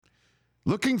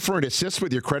Looking for an assist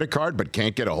with your credit card but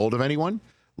can't get a hold of anyone?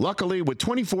 Luckily, with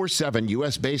 24/7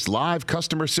 U.S.-based live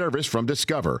customer service from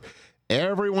Discover,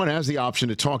 everyone has the option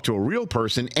to talk to a real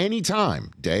person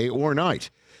anytime, day or night.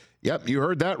 Yep, you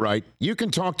heard that right. You can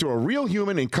talk to a real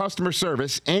human in customer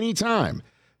service anytime.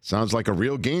 Sounds like a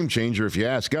real game changer if you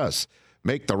ask us.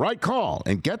 Make the right call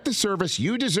and get the service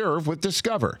you deserve with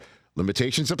Discover.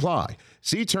 Limitations apply.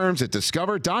 See terms at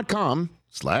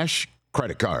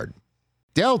discover.com/credit card.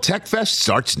 Dell Tech Fest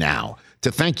starts now.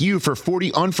 To thank you for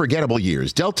 40 unforgettable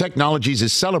years, Dell Technologies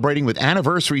is celebrating with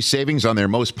anniversary savings on their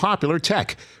most popular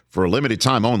tech. For a limited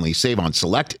time only, save on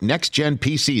select next-gen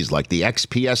PCs like the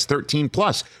XPS 13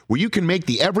 Plus, where you can make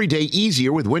the everyday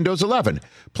easier with Windows 11.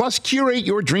 Plus, curate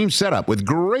your dream setup with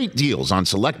great deals on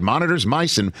select monitors,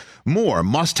 mice, and more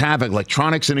must-have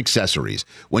electronics and accessories.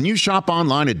 When you shop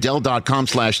online at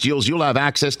Dell.com/deals, you'll have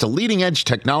access to leading-edge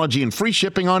technology and free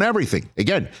shipping on everything.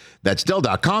 Again, that's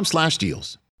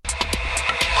Dell.com/deals.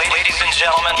 Ladies and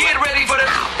gentlemen, get ready for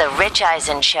The Rich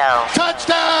Eisen Show.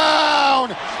 Touchdown,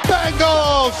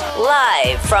 Bengals!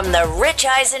 Live from the Rich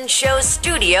Eisen Show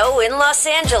studio in Los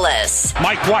Angeles.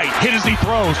 Mike White hit as he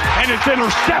throws, and it's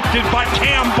intercepted by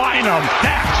Cam Bynum.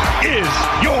 That is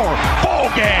your ball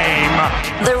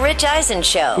game. The Rich Eisen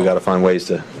Show. We got to find ways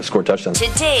to score touchdowns.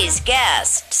 Today's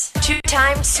guests,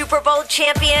 two-time Super Bowl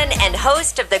champion and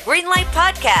host of the Greenlight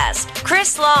Podcast,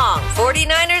 Chris Long,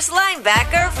 49ers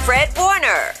linebacker Fred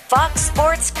Warner, Fox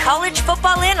Sports college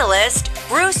football analyst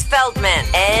Bruce Feldman,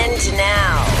 and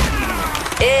now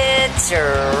it's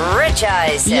Rich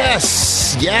Eisen.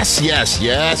 Yes.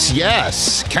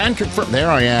 Can confirm. There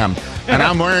I am, and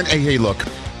I'm wearing. Hey, look,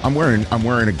 I'm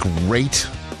wearing a great,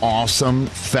 awesome,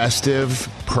 festive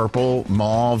purple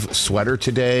mauve sweater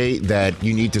today that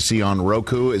you need to see on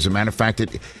Roku. As a matter of fact,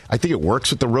 I think it works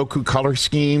with the Roku color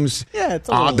schemes. Yeah, it's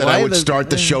odd that I would start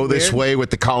the show this way with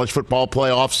the college football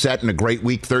playoff set and a great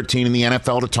Week 13 in the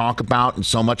NFL to talk about, and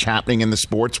so much happening in the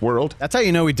sports world. That's how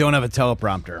you know we don't have a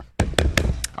teleprompter.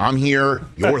 I'm here,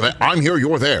 you're there. I'm here,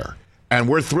 you're there. And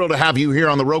we're thrilled to have you here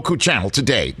on the Roku channel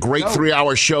today. Great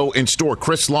 3-hour show in store.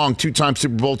 Chris Long, two-time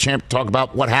Super Bowl champ, talk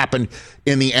about what happened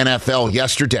in the NFL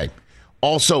yesterday.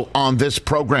 Also on this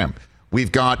program,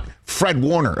 we've got Fred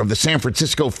Warner of the San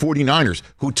Francisco 49ers,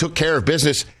 who took care of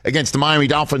business against the Miami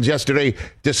Dolphins yesterday,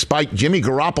 despite Jimmy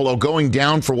Garoppolo going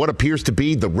down for what appears to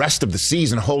be the rest of the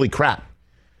season. Holy crap.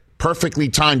 Perfectly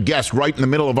timed guest right in the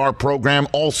middle of our program.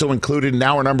 Also included in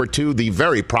hour number 2, the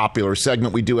very popular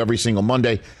segment we do every single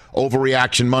Monday,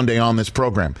 Overreaction Monday on this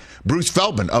program. Bruce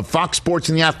Feldman of Fox Sports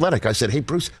and The Athletic. I said, hey,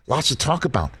 Bruce, lots to talk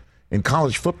about in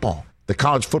college football. The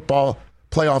college football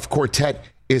playoff quartet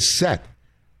is set.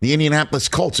 The Indianapolis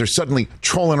Colts are suddenly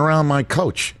trolling around my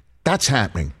coach. That's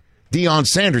happening. Deion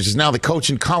Sanders is now the coach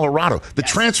in Colorado. The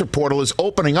transfer portal is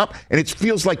opening up, and it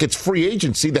feels like it's free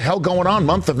agency. The hell going on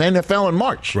month of NFL in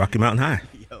March. Rocky Mountain High.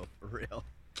 Yo, for real.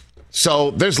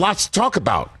 So there's lots to talk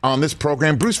about on this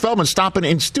program. Bruce Feldman stopping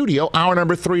in studio, hour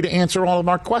number 3, to answer all of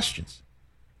our questions.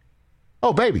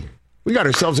 Oh, baby, we got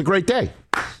ourselves a great day.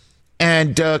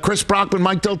 And Chris Brockman,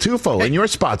 Mike Del Tufo in your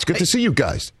spots. Good to see you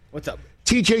guys. What's up?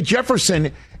 TJ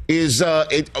Jefferson is,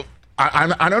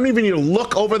 I don't even need to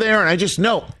look over there, and I just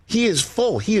know he is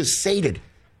full. He is sated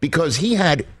because he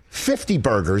had 50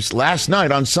 burgers last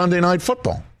night on Sunday Night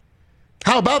Football.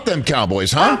 How about them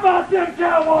Cowboys, huh? How about them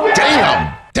Cowboys?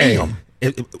 Damn.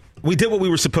 We did what we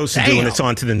were supposed to do, and it's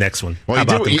on to the next one. Well, How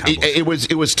about them Cowboys?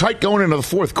 It was tight going into the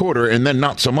fourth quarter, and then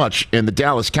not so much. And the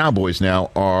Dallas Cowboys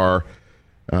now are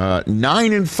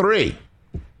 9-3.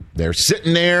 They're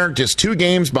sitting there just 2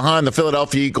 games behind the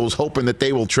Philadelphia Eagles, hoping that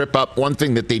they will trip up. One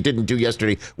thing that they didn't do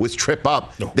yesterday was trip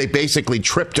up. No. They basically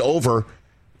tripped over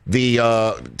the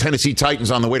Tennessee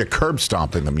Titans on the way to curb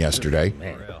stomping them yesterday.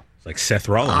 Man, it's like Seth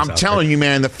Rollins. I'm telling you,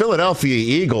 man, the Philadelphia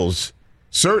Eagles,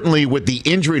 certainly with the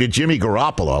injury to Jimmy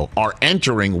Garoppolo, are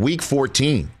entering Week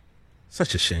 14.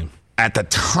 Such a shame. At the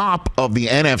top of the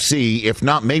NFC, if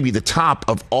not maybe the top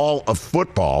of all of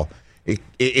football.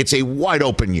 It's a wide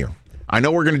open year. I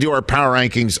know we're going to do our power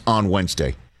rankings on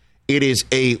Wednesday. It is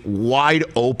a wide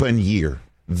open year.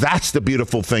 That's the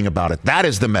beautiful thing about it. That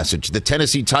is the message. The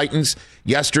Tennessee Titans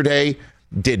yesterday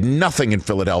did nothing in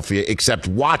Philadelphia except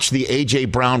watch the A.J.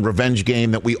 Brown revenge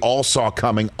game that we all saw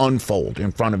coming unfold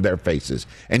in front of their faces.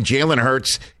 And Jalen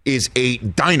Hurts is a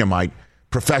dynamite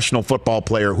professional football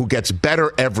player who gets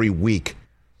better every week.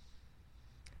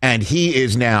 And he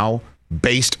is now,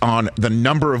 based on the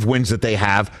number of wins that they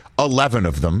have, 11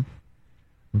 of them,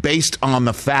 based on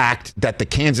the fact that the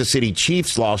Kansas City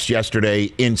Chiefs lost yesterday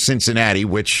in Cincinnati,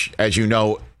 which, as you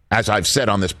know, as I've said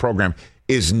on this program,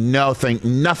 is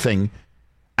nothing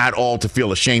at all to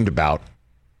feel ashamed about.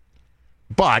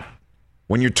 But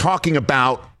When you're talking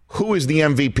about who is the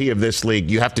MVP of this league,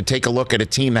 you have to take a look at a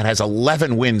team that has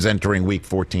 11 wins entering Week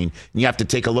 14. And you have to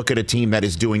take a look at a team that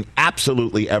is doing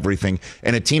absolutely everything,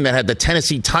 and a team that had the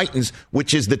Tennessee Titans,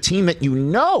 which is the team that you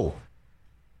know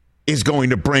is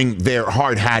going to bring their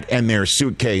hard hat and their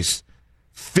suitcase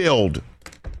filled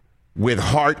with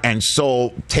heart and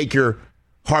soul. Take your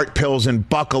heart pills and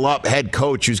buckle up, head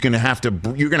coach, who's going to have to,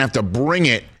 you're going to have to bring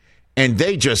it. And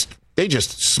they just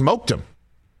smoked him.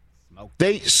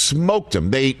 They smoked him.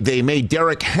 They made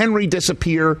Derrick Henry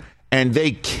disappear, and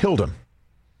they killed him.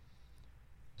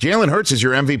 Jalen Hurts is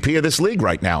your MVP of this league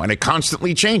right now, and it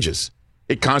constantly changes.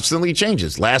 It constantly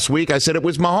changes. Last week I said it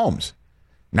was Mahomes.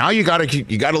 Now you got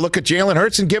to look at Jalen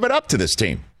Hurts and give it up to this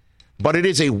team. But it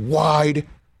is a wide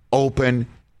open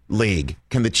league.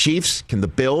 Can the Chiefs, can the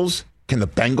Bills, can the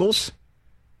Bengals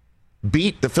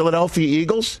beat the Philadelphia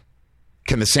Eagles?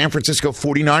 Can the San Francisco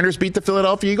 49ers beat the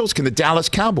Philadelphia Eagles? Can the Dallas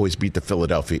Cowboys beat the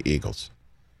Philadelphia Eagles?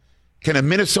 Can the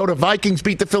Minnesota Vikings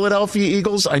beat the Philadelphia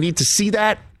Eagles? I need to see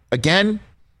that again.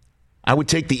 I would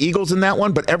take the Eagles in that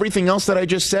one, but everything else that I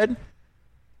just said,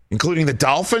 including the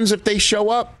Dolphins if they show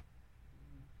up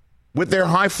with their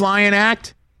high-flying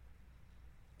act,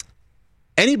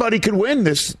 anybody could win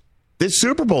this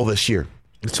Super Bowl this year.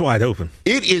 It's wide open.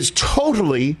 It is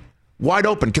totally wide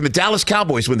open. Can the Dallas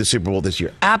Cowboys win the Super Bowl this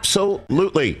year?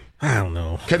 Absolutely. I don't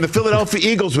know. Can the Philadelphia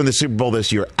Eagles win the Super Bowl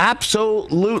this year?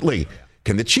 Absolutely.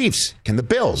 Can the Chiefs, can the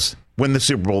Bills win the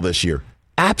Super Bowl this year?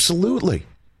 Absolutely.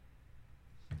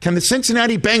 Can the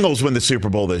Cincinnati Bengals win the Super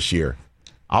Bowl this year?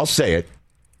 I'll say it.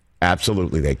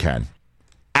 Absolutely they can.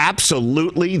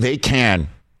 Absolutely they can.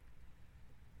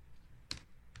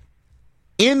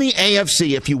 In the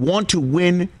AFC, if you want to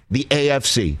win the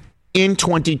AFC in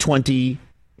 2020,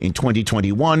 in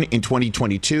 2021, in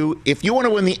 2022, if you want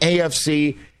to win the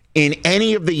AFC in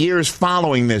any of the years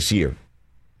following this year,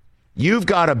 you've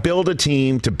got to build a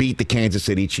team to beat the Kansas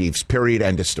City Chiefs, period,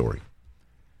 end of story.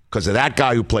 Because of that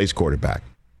guy who plays quarterback,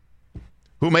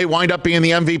 who may wind up being the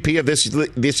MVP of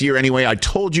this year anyway. I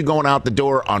told you going out the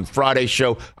door on Friday's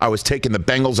show, I was taking the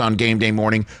Bengals on game day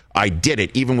morning. I did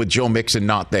it, even with Joe Mixon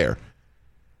not there.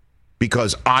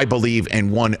 Because I believe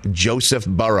in one Joseph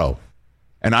Burrow.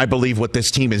 And I believe what this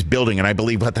team is building, and I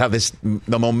believe how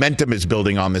the momentum is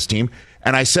building on this team.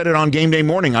 And I said it on game day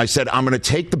morning. I said, I'm going to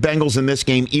take the Bengals in this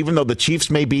game, even though the Chiefs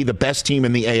may be the best team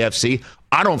in the AFC.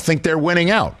 I don't think they're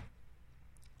winning out.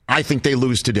 I think they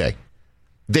lose today.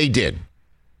 They did.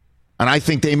 And I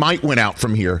think they might win out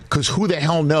from here, because who the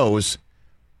hell knows?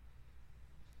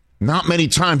 Not many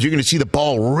times you're going to see the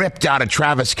ball ripped out of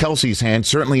Travis Kelce's hand,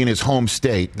 certainly in his home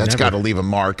state. That's got to leave a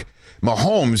mark.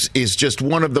 Mahomes is just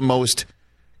one of the most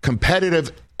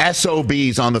competitive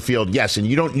SOBs on the field. Yes, and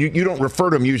you don't refer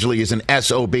to him usually as an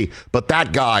SOB, but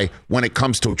that guy, when it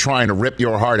comes to trying to rip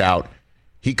your heart out,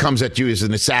 he comes at you as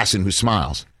an assassin who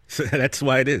smiles. That's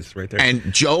why it is right there.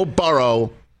 And Joe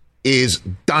Burrow is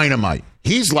dynamite.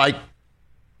 He's like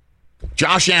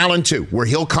Josh Allen too, where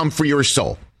he'll come for your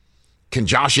soul. Can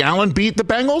Josh Allen beat the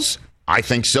Bengals? I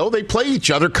think so. They play each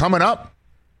other coming up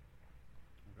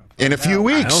in a few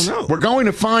weeks. I don't know. We're going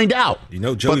to find out. You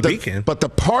know Joey B can. But the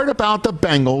part about the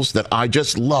Bengals that I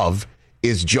just love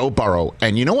is Joe Burrow.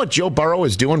 And you know what Joe Burrow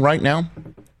is doing right now?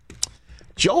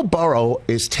 Joe Burrow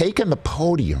is taking the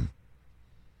podium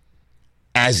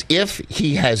as if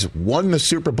he has won the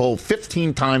Super Bowl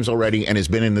 15 times already and has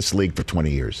been in this league for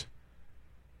 20 years.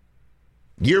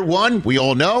 Year one, we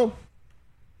all know,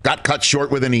 got cut short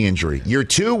with a knee injury. Year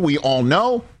two, we all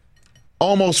know,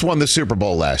 almost won the Super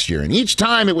Bowl last year. And each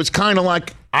time it was kind of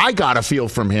like, I got a feel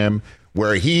from him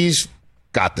where he's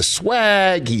got the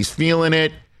swag, he's feeling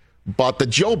it. But the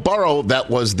Joe Burrow that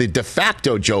was the de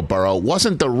facto Joe Burrow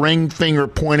wasn't the ring finger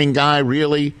pointing guy,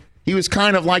 really. He was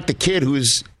kind of like the kid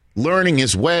who's learning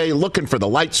his way, looking for the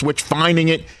light switch, finding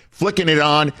it, flicking it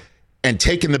on, and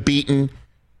taking the beating,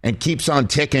 and keeps on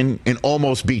ticking and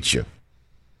almost beats you.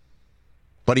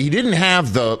 But he didn't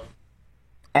have the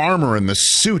armor and the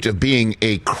suit of being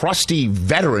a crusty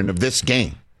veteran of this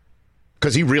game,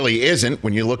 because he really isn't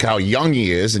when you look how young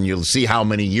he is and you'll see how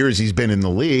many years he's been in the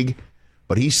league.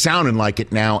 But he's sounding like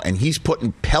it now, and he's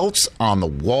putting pelts on the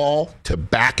wall to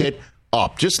back it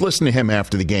up. Just listen to him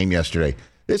after the game yesterday.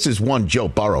 This is one Joe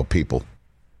Burrow, people.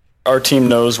 Our team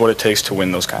knows what it takes to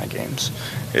win those kind of games.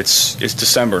 It's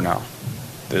December now.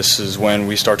 This is when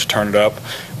we start to turn it up.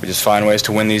 We just find ways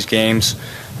to win these games.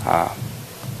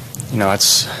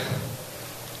 That's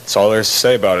all there is to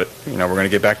say about it. We're going to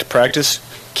get back to practice,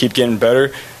 keep getting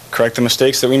better, correct the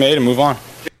mistakes that we made, and move on.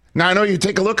 Now, I know you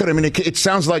take a look at him, and it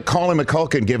sounds like Colin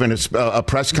McCulkin giving a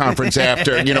press conference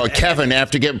after, Kevin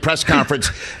after giving press conference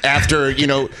after,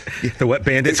 the Wet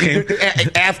Bandits came.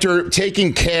 After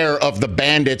taking care of the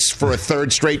Bandits for a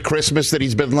third straight Christmas that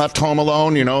he's been left home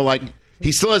alone,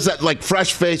 he still has that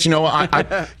fresh face.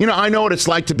 I know what it's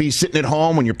like to be sitting at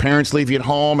home when your parents leave you at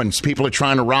home and people are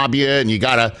trying to rob you, and you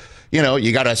gotta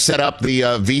set up the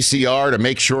VCR to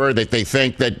make sure that they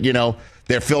think that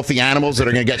they're filthy animals that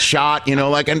are going to get shot. And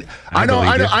I know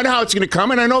how it's going to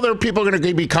come, and I know there are people going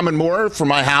to be coming more for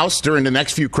my house during the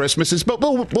next few Christmases, but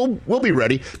we'll be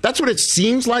ready. That's what it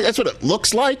seems like. That's what it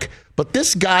looks like. But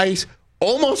this guy's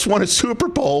almost won a Super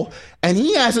Bowl, and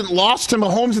he hasn't lost to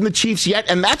Mahomes and the Chiefs yet,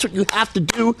 and that's what you have to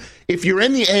do if you're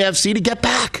in the AFC to get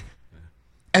back.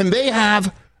 And they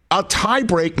have a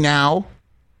tiebreak now.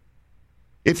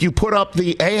 If you put up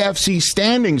the AFC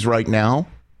standings right now,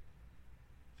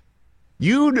 they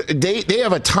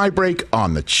have a tiebreak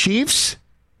on the Chiefs.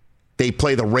 They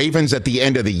play the Ravens at the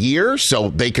end of the year, so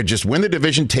they could just win the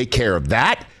division, take care of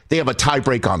that. They have a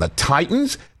tiebreak on the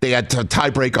Titans. They had a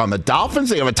tiebreak on the Dolphins.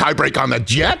 They have a tiebreak on the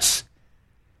Jets.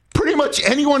 Pretty much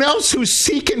anyone else who's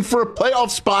seeking for a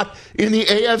playoff spot in the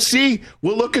AFC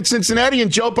will look at Cincinnati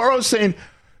and Joe Burrow saying,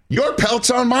 your pelt's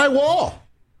on my wall.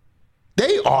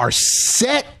 They are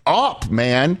set up,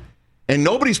 man. And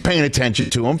nobody's paying attention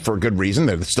to them for a good reason.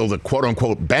 They're still the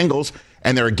quote-unquote Bengals,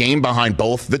 and they're a game behind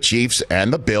both the Chiefs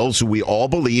and the Bills, who we all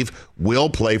believe will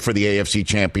play for the AFC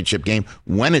Championship game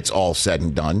when it's all said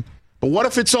and done. But what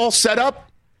if it's all set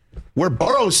up where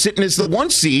Burrow's sitting as the 1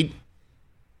 seed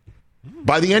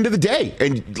by the end of the day?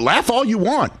 And laugh all you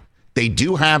want. They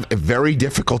do have a very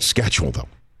difficult schedule, though.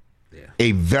 Yeah.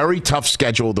 A very tough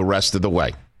schedule the rest of the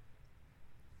way.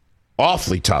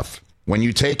 Awfully tough. When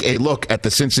you take a look at the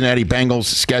Cincinnati Bengals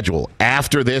schedule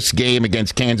after this game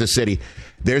against Kansas City,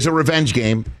 there's a revenge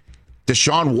game.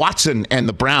 Deshaun Watson and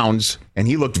the Browns, and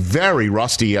he looked very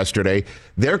rusty yesterday.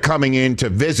 They're coming in to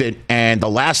visit, and the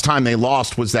last time they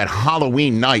lost was that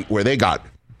Halloween night where they got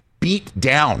beat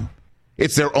down.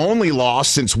 It's their only loss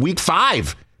since week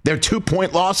 5. Their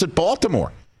 2-point loss at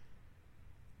Baltimore.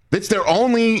 It's their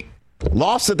only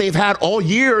loss that they've had all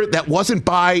year that wasn't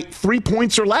by 3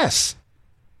 points or less.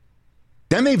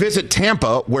 Then they visit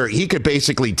Tampa, where he could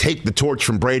basically take the torch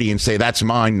from Brady and say, that's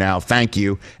mine now, thank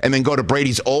you, and then go to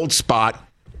Brady's old spot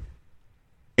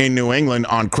in New England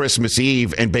on Christmas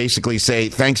Eve and basically say,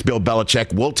 thanks, Bill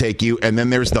Belichick, we'll take you. And then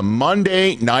there's the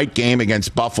Monday night game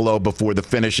against Buffalo before the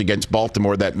finish against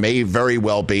Baltimore that may very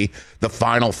well be the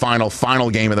final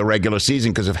game of the regular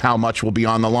season because of how much will be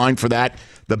on the line for that.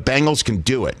 The Bengals can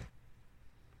do it.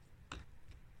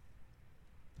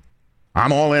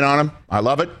 I'm all in on them. I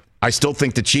love it. I still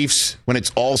think the Chiefs, when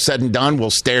it's all said and done, will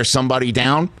stare somebody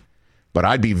down. But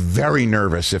I'd be very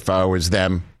nervous if I was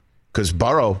them. Because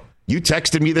Burrow, you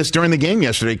texted me this during the game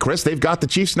yesterday, Chris. They've got the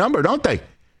Chiefs' number, don't they?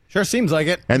 Sure seems like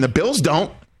it. And the Bills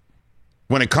don't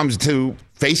when it comes to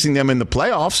facing them in the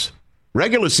playoffs.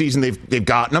 Regular season, they've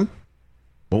gotten them.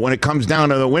 But when it comes down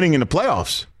to the winning in the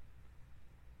playoffs,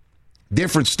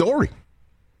 different story.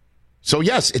 So,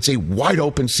 yes, it's a wide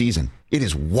open season. It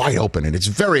is wide open, and it's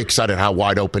very excited how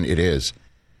wide open it is.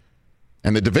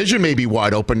 And the division may be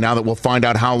wide open now that we'll find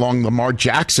out how long Lamar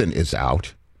Jackson is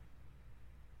out.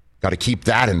 Got to keep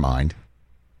that in mind.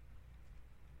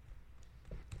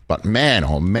 But man,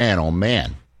 oh man, oh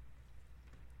man.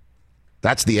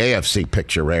 That's the AFC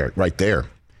picture right there.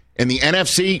 In the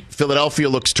NFC, Philadelphia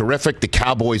looks terrific. The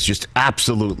Cowboys just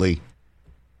absolutely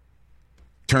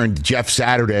turned Jeff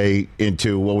Saturday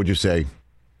into, what would you say,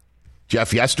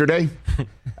 Jeff yesterday?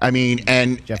 I mean,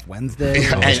 and Jeff Wednesday.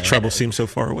 And trouble seems so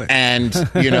far away. And,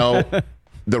 the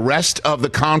rest of the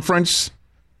conference,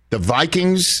 the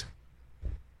Vikings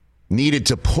needed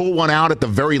to pull one out at the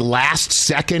very last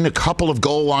second, a couple of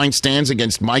goal line stands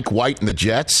against Mike White and the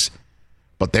Jets.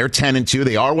 But they're 10-2.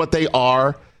 They are what they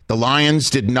are. The Lions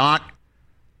did not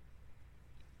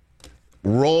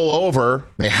roll over.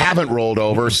 They haven't rolled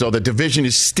over, so the division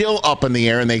is still up in the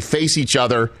air, and they face each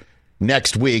other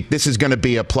next week. This is going to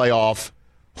be a playoff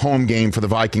home game for the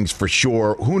Vikings for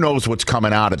sure. Who knows what's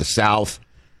coming out of the South?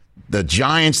 The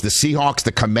Giants, the Seahawks,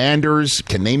 the Commanders,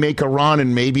 can they make a run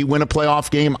and maybe win a playoff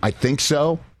game? I think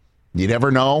so. You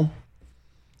never know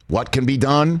what can be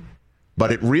done.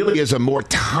 But it really is a more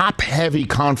top-heavy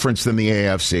conference than the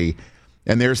AFC.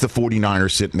 And there's the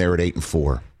 49ers sitting there at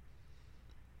 8-4.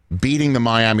 Beating the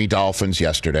Miami Dolphins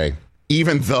yesterday,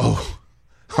 even though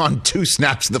on 2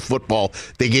 snaps of the football,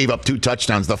 they gave up 2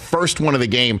 touchdowns. The first one of the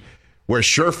game where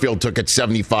Sherfield took it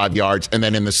 75 yards, and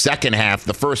then in the second half,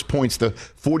 the first points the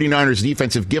 49ers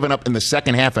defense have given up in the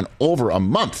second half in over a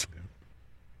month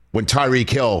when Tyreek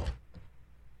Hill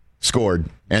scored,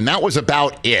 and that was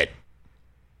about it.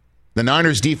 The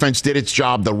Niners defense did its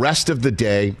job the rest of the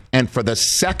day, and for the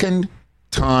second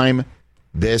time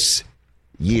this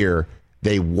year,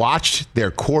 they watched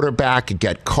their quarterback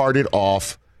get carted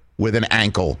off with an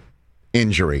ankle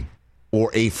injury or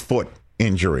a foot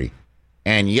injury.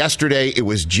 And yesterday, it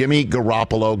was Jimmy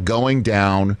Garoppolo going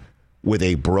down with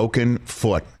a broken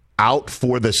foot, out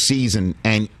for the season,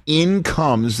 and in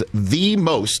comes the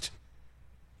most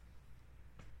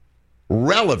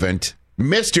relevant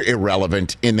Mr.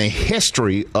 Irrelevant in the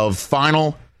history of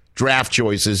final draft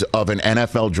choices of an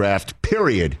NFL draft,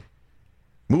 period.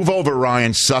 Move over,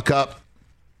 Ryan. Suck up.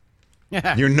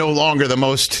 You're no longer the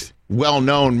most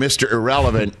well-known Mr.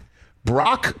 Irrelevant.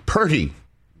 Brock Purdy.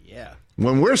 Yeah.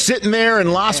 When we're sitting there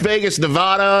in Las Vegas,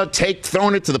 Nevada,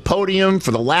 throwing it to the podium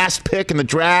for the last pick in the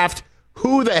draft,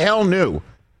 who the hell knew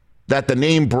that the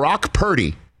name Brock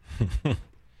Purdy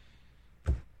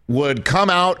would come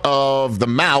out of the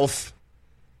mouth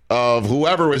of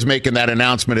whoever was making that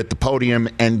announcement at the podium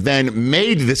and then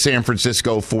made the San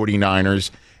Francisco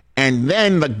 49ers. And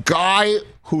then the guy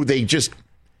who they just,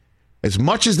 as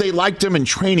much as they liked him in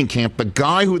training camp, the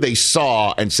guy who they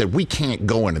saw and said, we can't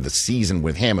go into the season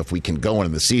with him if we can go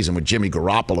into the season with Jimmy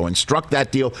Garoppolo, and struck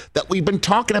that deal that we've been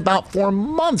talking about for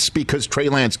months because Trey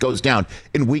Lance goes down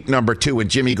in week number 2 and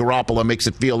Jimmy Garoppolo makes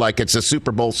it feel like it's a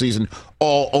Super Bowl season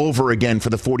all over again for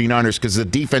the 49ers because the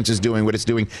defense is doing what it's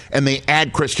doing, and they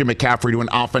add Christian McCaffrey to an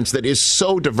offense that is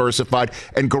so diversified,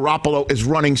 and Garoppolo is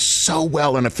running so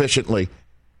well and efficiently.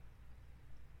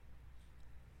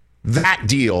 That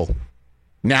deal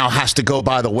now has to go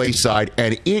by the wayside,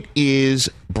 and it is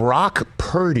Brock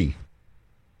Purdy,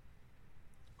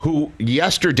 who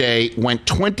yesterday went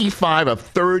 25 of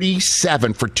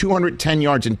 37 for 210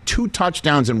 yards and 2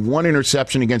 touchdowns and 1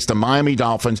 interception against the Miami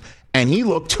Dolphins, and he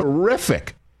looked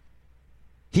terrific.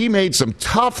 He made some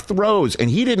tough throws, and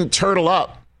he didn't turtle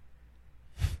up.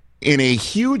 In a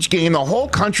huge game, the whole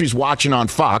country's watching on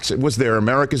Fox. It was their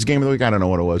America's Game of the Week. I don't know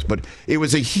what it was, but it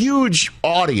was a huge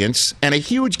audience and a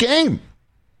huge game.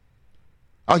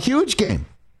 A huge game.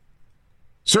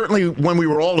 Certainly when we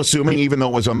were all assuming, even though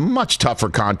it was a much tougher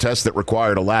contest that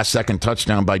required a last-second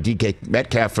touchdown by DK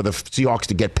Metcalf for the Seahawks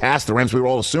to get past the Rams, we were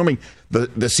all assuming the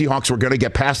Seahawks were going to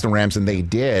get past the Rams, and they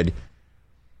did.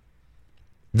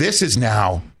 This is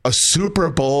now a Super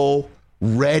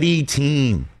Bowl-ready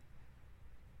team.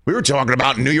 We were talking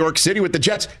about New York City with the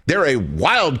Jets. They're a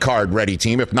wild card-ready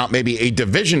team, if not maybe a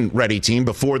division-ready team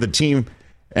before the team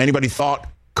anybody thought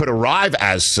could arrive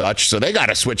as such. So they got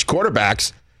to switch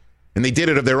quarterbacks, and they did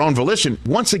it of their own volition.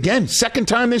 Once again, second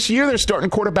time this year, their starting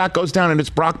quarterback goes down, and it's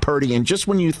Brock Purdy. And just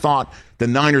when you thought the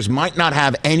Niners might not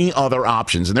have any other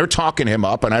options, and they're talking him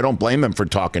up, and I don't blame them for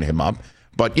talking him up,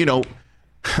 but, you know,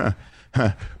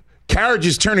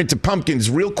 carriages turn into pumpkins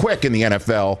real quick in the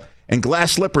NFL, and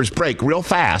glass slippers break real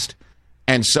fast.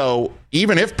 And so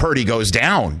even if Purdy goes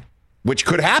down, which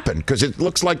could happen because it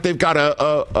looks like they've got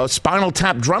a spinal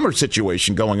tap drummer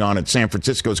situation going on at San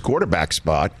Francisco's quarterback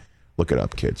spot. Look it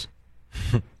up, kids.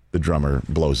 The drummer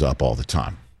blows up all the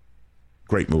time.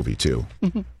 Great movie, too.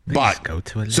 But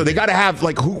so they got to have,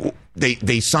 like, who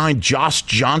they signed Josh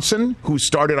Johnson, who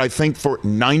started, I think, for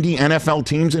 90 NFL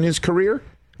teams in his career.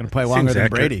 Going to play longer than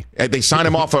Brady. They signed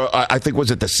him off, I think, was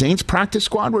it the Saints practice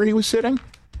squad where he was sitting?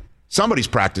 Somebody's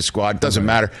practice squad, doesn't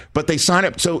matter. But they sign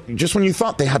up. So just when you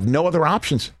thought they have no other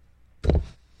options,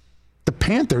 the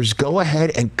Panthers go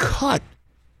ahead and cut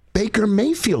Baker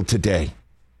Mayfield today.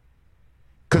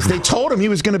 Because they told him he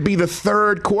was going to be the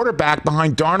third quarterback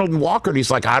behind Darnold and Walker. And he's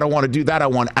like, I don't want to do that. I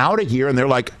want out of here. And they're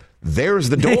like, there's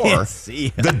the door.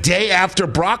 The day after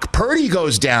Brock Purdy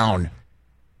goes down.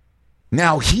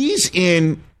 Now he's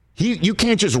in, you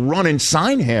can't just run and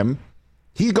sign him.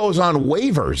 He goes on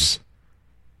waivers.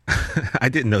 I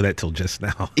didn't know that till just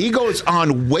now. He goes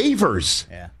on waivers.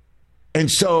 Yeah. And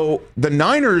so the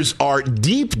Niners are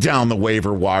deep down the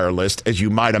waiver wire list, as you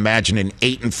might imagine an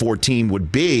 8-4 team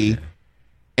would be.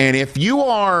 And if you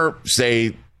are,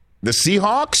 say, the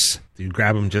Seahawks, you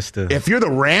grab them just to. If you're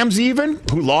the Rams, even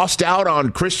who lost out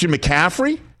on Christian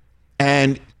McCaffrey,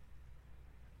 and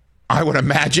I would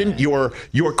imagine your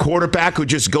quarterback who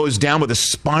just goes down with a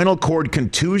spinal cord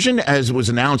contusion, as was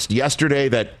announced yesterday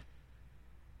that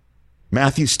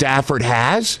Matthew Stafford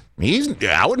has.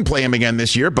 I wouldn't play him again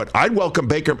this year, but I'd welcome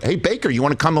Baker. Hey, Baker, you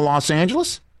want to come to Los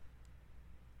Angeles?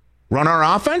 Run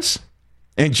our offense?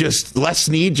 And just Les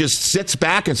Snead just sits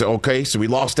back and says, okay, so we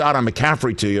lost out on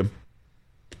McCaffrey to you.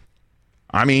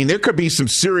 I mean, there could be some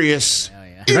serious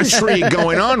intrigue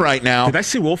going on right now. Did I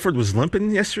see Wolford was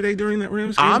limping yesterday during that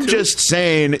Rams game? I'm just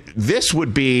saying this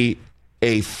would be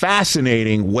a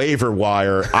fascinating waiver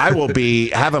wire. I will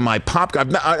be having my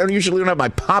popcorn. I usually don't have my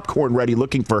popcorn ready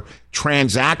looking for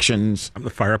transactions. I'm going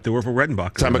to fire up the Orville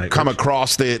Redenbach. To come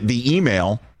across the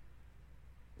email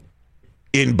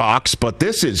inbox, but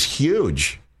this is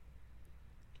huge.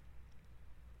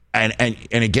 And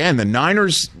again, the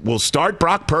Niners will start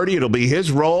Brock Purdy. It'll be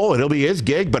his role. It'll be his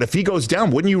gig. But if he goes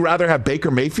down, wouldn't you rather have Baker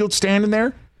Mayfield standing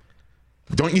there?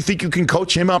 Don't you think you can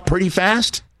coach him up pretty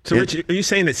fast? So, Rich, are you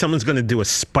saying that someone's going to do a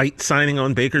spite signing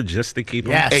on Baker just to keep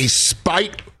him? Yes. A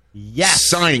spite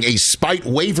signing, a spite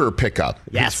waiver pickup.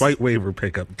 Yes. A spite waiver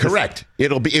pickup. Correct.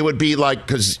 It would be like,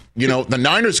 because, the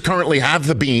Niners currently have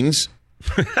the beans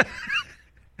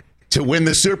to win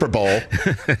the Super Bowl.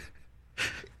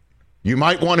 You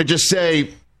might want to just say,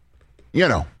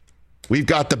 we've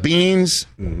got the beans.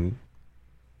 Mm-hmm.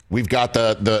 We've got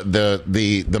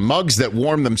the mugs that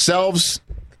warm themselves.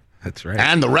 That's right.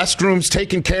 And the restrooms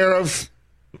taken care of.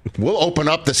 We'll open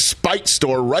up the Spite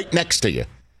store right next to you.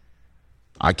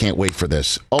 I can't wait for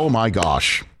this. Oh, my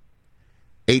gosh.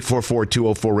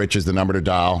 844-204-RICH is the number to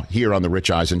dial here on The Rich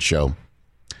Eisen Show.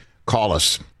 Call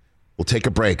us. We'll take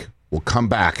a break. We'll come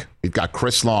back. We've got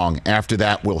Chris Long. After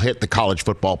that, we'll hit the College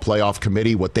Football Playoff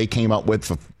Committee, what they came up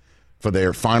with for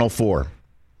their Final Four.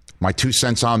 My 2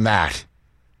 cents on that.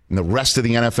 And the rest of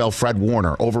the NFL, Fred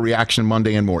Warner, Overreaction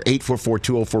Monday and more.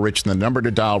 844-204-RICH, the number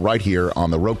to dial right here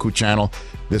on the Roku channel.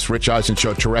 This Rich Eisen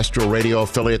Show, terrestrial radio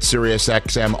affiliate, Sirius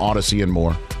XM, Odyssey, and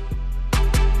more.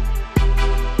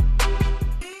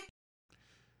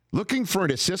 Looking for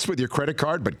an assist with your credit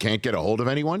card but can't get a hold of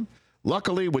anyone?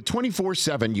 Luckily, with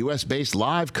 24/7 U.S.-based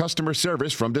live customer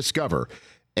service from Discover,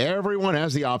 everyone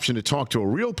has the option to talk to a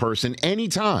real person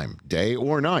anytime, day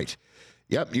or night.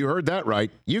 Yep, you heard that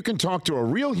right. You can talk to a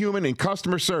real human in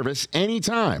customer service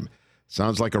anytime.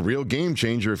 Sounds like a real game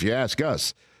changer if you ask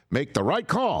us. Make the right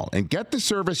call and get the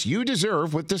service you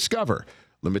deserve with Discover.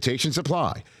 Limitations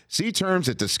apply. See terms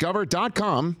at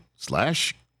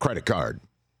discover.com/credit card.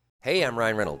 Hey, I'm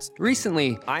Ryan Reynolds.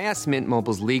 Recently, I asked Mint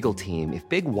Mobile's legal team if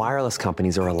big wireless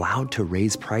companies are allowed to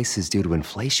raise prices due to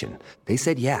inflation. They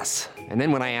said yes. And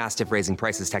then when I asked if raising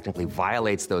prices technically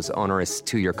violates those onerous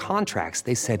two-year contracts,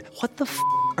 they said, "What the f***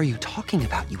 are you talking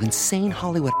about, you insane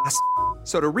Hollywood ass?"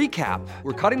 So to recap,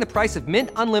 we're cutting the price of Mint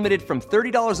Unlimited from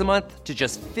 $30 a month to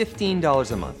just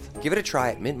 $15 a month. Give it a try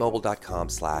at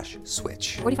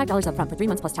mintmobile.com/switch. $45 up front for 3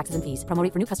 months plus taxes and fees. Promo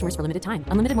rate for new customers for limited time.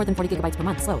 Unlimited more than 40 gigabytes per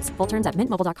month. Slows full terms at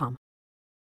mintmobile.com.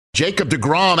 Jacob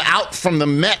deGrom out from the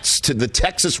Mets to the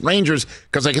Texas Rangers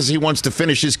because I guess he wants to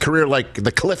finish his career like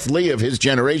the Cliff Lee of his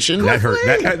generation. That hurt.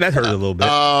 That hurt a little bit.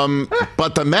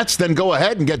 But the Mets then go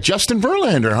ahead and get Justin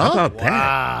Verlander, huh? How about that?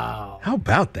 Wow. How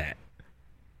about that?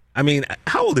 I mean,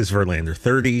 how old is Verlander?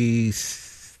 30,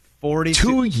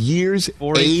 42 years,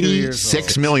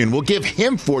 86 million. We'll give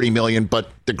him $40 million, but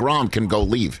deGrom can go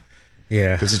leave.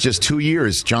 Yeah. Because it's just 2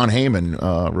 years. John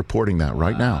Heyman reporting that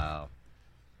right now.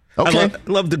 Okay. I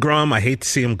love deGrom. I hate to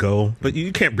see him go, but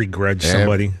you can't begrudge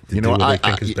somebody to do what they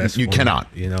think is best you for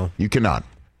cannot. Them, You cannot.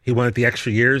 He wanted the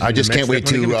extra years. I just can't wait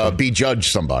to be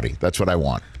judged somebody. That's what I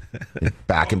want.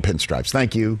 Back in pinstripes.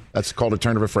 Thank you. That's called a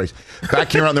turn of a phrase.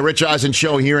 Back here on the Rich Eisen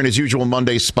Show here in his usual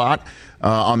Monday spot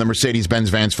on the Mercedes-Benz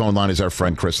Vans phone line is our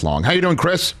friend Chris Long. How you doing,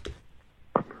 Chris?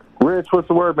 Rich, what's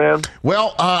the word, man?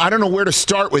 Well, I don't know where to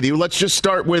start with you. Let's just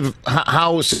start with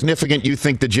how significant you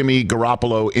think the Jimmy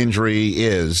Garoppolo injury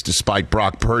is, despite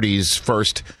Brock Purdy's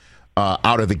first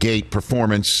out-of-the-gate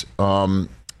performance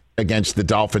against the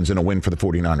Dolphins in a win for the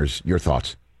 49ers. Your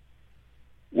thoughts?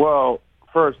 Well,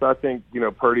 first, I think,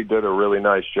 Purdy did a really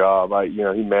nice job.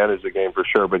 He managed the game for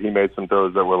sure, but he made some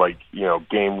throws that were like,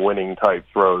 game-winning type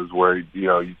throws where,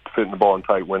 you fit the ball in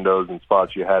tight windows and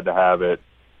spots you had to have it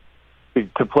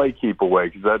to play keep away,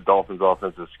 because that Dolphins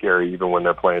offense is scary even when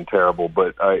they're playing terrible.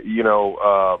 But, I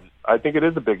think it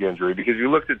is a big injury because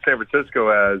you looked at San Francisco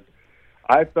as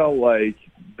I felt like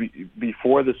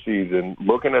before the season,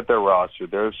 looking at their roster,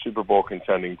 they're a Super Bowl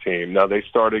contending team. Now, they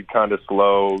started kind of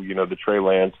slow, the Trey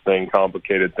Lance thing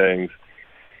complicated things.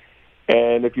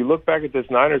 And if you look back at this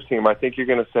Niners team, I think you're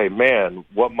going to say, man,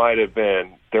 what might have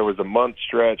been? There was a month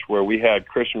stretch where we had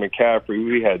Christian McCaffrey,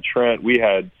 we had Trent, we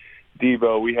had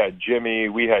Devo, we had Jimmy,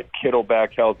 we had Kittle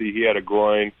back healthy. He had a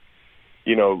groin.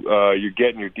 You're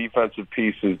getting your defensive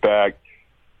pieces back.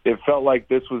 It felt like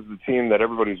this was the team that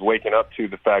everybody's waking up to,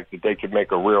 the fact that they could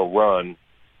make a real run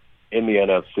in the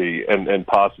NFC and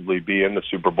possibly be in the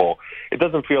Super Bowl. It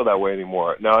doesn't feel that way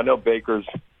anymore. Now, I know Baker's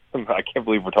 – I can't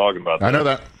believe we're talking about that. I know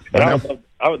that.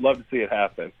 I would love to see it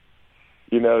happen.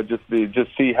 Just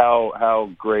see how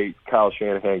great Kyle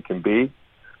Shanahan can be.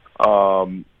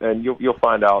 And you'll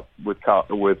find out with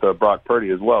Brock Purdy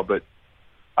as well. But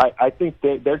I think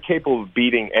they're capable of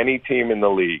beating any team in the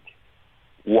league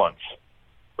once,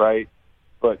 right?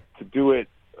 But to do it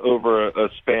over a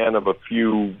span of a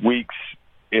few weeks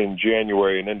in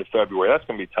January and into February, that's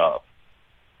going to be tough.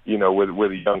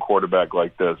 With a young quarterback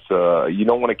like this, you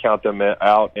don't want to count them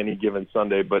out any given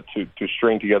Sunday, but to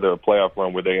string together a playoff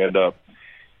run where they end up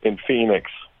in Phoenix,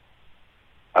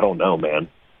 I don't know, man.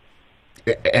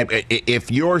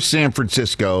 If you're San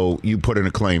Francisco, you put in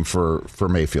a claim for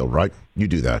Mayfield, right? You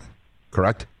do that,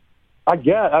 correct? I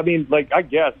guess. I mean, I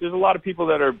guess there's a lot of people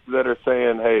that are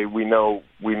saying, "Hey, we know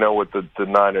what the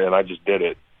Niners," and I just did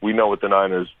it. We know what the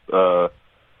Niners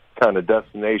kind of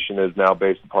destination is now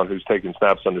based upon who's taking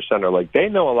snaps under center. Like, they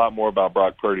know a lot more about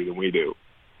Brock Purdy than we do.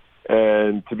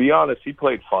 And to be honest, he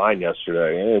played fine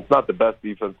yesterday. And it's not the best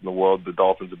defense in the world. The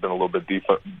Dolphins have been a little bit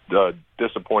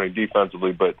disappointing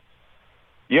defensively, but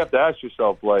you have to ask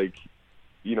yourself,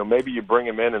 maybe you bring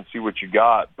him in and see what you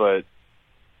got, but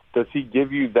does he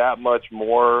give you that much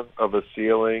more of a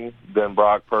ceiling than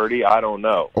Brock Purdy? I don't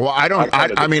know. Well,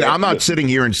 I'm not sitting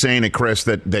here and saying to Chris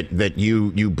that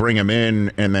you bring him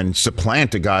in and then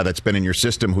supplant a guy that's been in your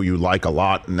system who you like a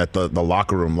lot and that the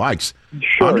locker room likes.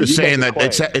 Sure, I'm just saying that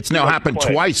it's now happened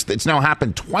twice. It's now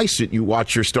happened twice that you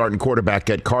watch your starting quarterback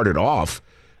get carted off.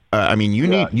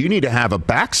 You need to have a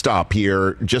backstop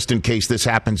here just in case this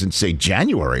happens in, say,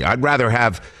 January. I'd rather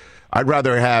have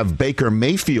Baker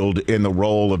Mayfield in the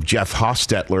role of Jeff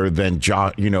Hostetler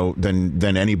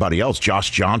than anybody else,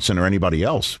 Josh Johnson or anybody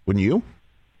else. Wouldn't you?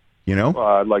 Well,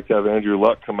 I'd like to have Andrew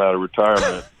Luck come out of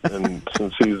retirement, and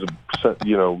since he's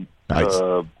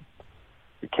a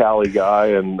Cali guy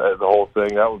and the whole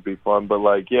thing, that would be fun. But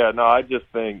I just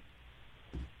think.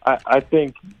 I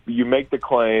think you make the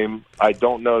claim. I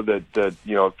don't know that at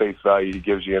face value he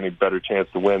gives you any better chance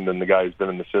to win than the guy who's been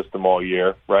in the system all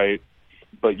year, right?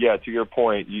 But yeah, to your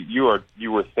point, you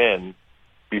were thin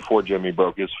before Jimmy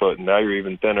broke his foot, and now you're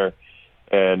even thinner.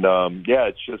 And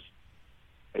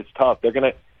it's tough. They're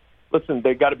gonna listen.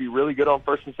 They got to be really good on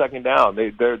first and second down.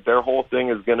 Their whole thing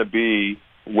is going to be,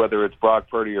 whether it's Brock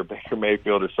Purdy or Baker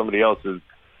Mayfield or somebody else, is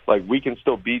we can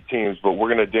still beat teams, but we're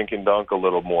going to dink and dunk a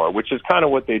little more, which is kind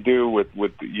of what they do with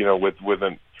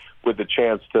the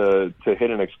chance to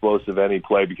hit an explosive any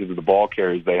play because of the ball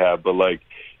carries they have. But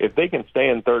if they can stay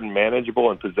in third and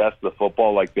manageable and possess the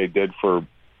football like they did for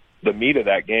the meat of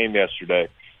that game yesterday,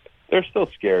 they're still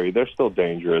scary. They're still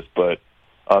dangerous. But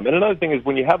and another thing is,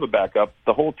 when you have a backup,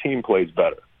 the whole team plays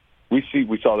better. We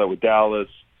saw that with Dallas,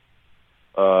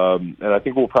 and I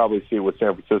think we'll probably see it with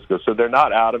San Francisco. So they're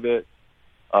not out of it.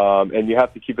 And you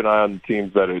have to keep an eye on the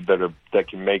teams that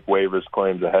can make waivers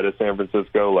claims ahead of San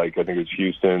Francisco. I think it's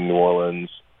Houston, New Orleans,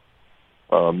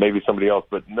 maybe somebody else,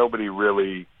 but nobody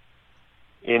really.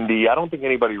 Indy, I don't think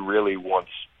anybody really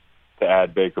wants to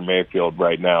add Baker Mayfield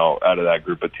right now out of that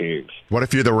group of teams. What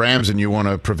if you're the Rams and you want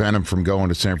to prevent him from going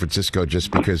to San Francisco just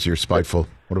because you're spiteful?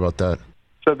 What about that?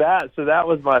 So that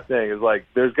was my thing. Is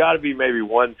there's got to be maybe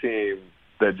one team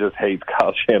that just hates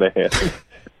Kyle Shanahan.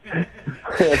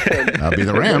 That'd be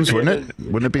the Rams, wouldn't it?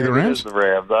 Wouldn't it be the Rams? It is the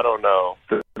Rams. I don't know.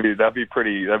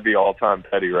 That'd be all-time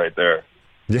petty right there.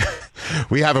 Yeah,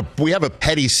 we have a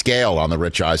petty scale on the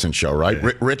Rich Eisen show, right?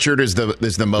 Yeah. Richard is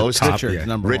the most.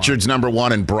 Richard's number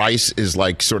one, and Bryce is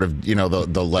sort of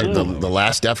the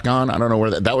last DEFCON. I don't know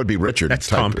where that would be. Richard. That's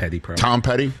Tom Petty, probably. Tom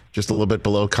Petty, just a little bit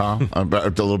below Kyle, a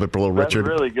little bit below Richard.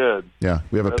 That's really good. Yeah,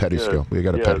 we have a petty scale. We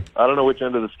got a petty. I don't know which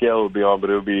end of the scale it would be on, but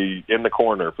it would be in the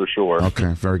corner for sure.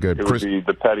 Okay, very good. It would be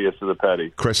the pettiest of the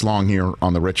petty. Chris Long here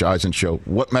on the Rich Eisen show.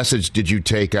 What message did you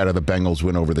take out of the Bengals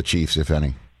win over the Chiefs, if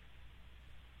any?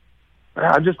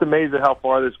 I'm just amazed at how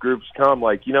far this group's come.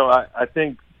 I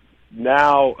think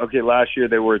now, last year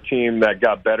they were a team that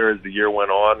got better as the year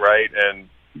went on, right? And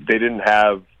they didn't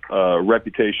have a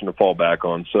reputation to fall back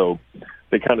on, so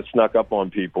they kind of snuck up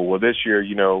on people. Well, this year,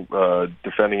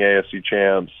 defending AFC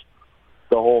champs,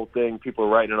 the whole thing, people are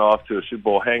writing it off to a Super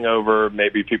Bowl hangover.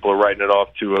 Maybe people are writing it off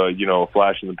to a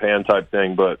flash in the pan type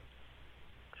thing. But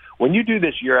when you do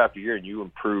this year after year and you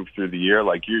improve through the year,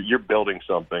 you're building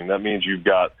something. That means you've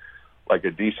got a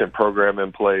decent program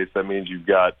in place. That means you've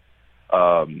got,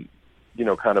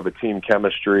 kind of a team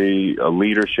chemistry, a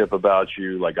leadership about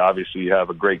you. Obviously you have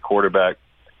a great quarterback.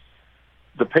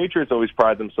 The Patriots always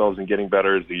pride themselves in getting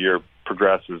better as the year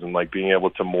progresses and being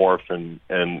able to morph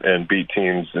and beat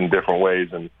teams in different ways.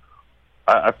 And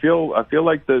I feel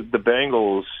like the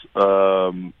Bengals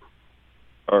are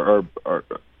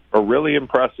really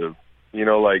impressive.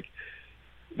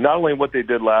 Not only what they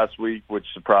did last week, which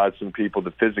surprised some people,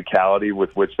 the physicality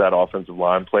with which that offensive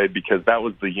line played, because that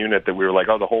was the unit that we were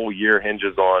the whole year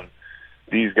hinges on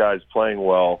these guys playing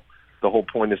well. the whole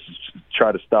point is to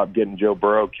try to stop getting Joe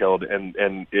Burrow killed, and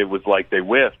it was like they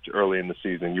whiffed early in the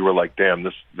season. You were like, damn,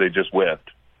 they just whiffed.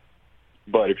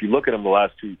 But if you look at them the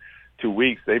last two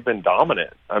weeks, they've been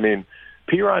dominant. I mean,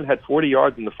 Perine had 40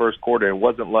 yards in the first quarter. It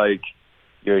wasn't like,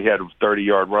 he had a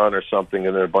 30-yard run or something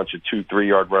and then a bunch of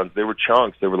 2-3-yard runs. They were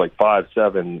chunks. They were like 5,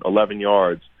 7, 11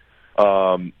 yards.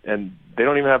 And they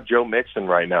don't even have Joe Mixon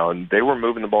right now, and they were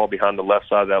moving the ball behind the left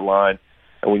side of that line.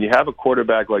 And when you have a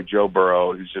quarterback like Joe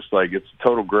Burrow, he's just like, it's a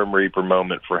total Grim Reaper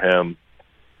moment for him.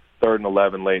 3rd and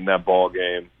 11 late in that ball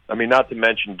game. I mean, not to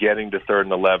mention getting to 3rd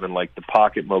and 11, like the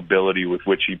pocket mobility with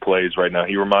which he plays right now.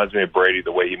 He reminds me of Brady,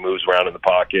 the way he moves around in the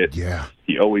pocket. Yeah.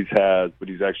 He always has, but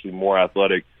he's actually more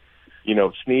athletic.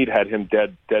 Snead had him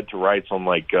dead to rights on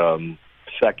like 2nd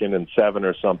and 7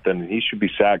 or something, and he should be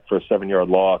sacked for a 7-yard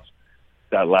loss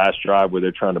that last drive where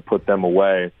they're trying to put them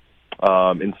away.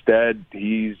 Instead,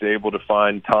 he's able to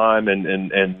find time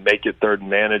and make it 3rd and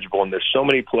manageable. And there's so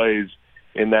many plays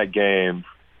in that game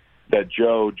that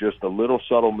Joe, just a little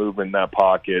subtle movement in that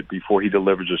pocket before he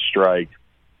delivers a strike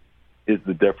is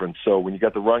the difference. So when you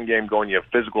got the run game going, you have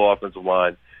physical offensive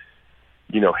line.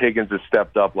 Higgins has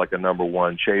stepped up like a number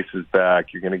one. Chase is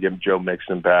back. You're going to give Joe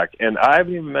Mixon back. And I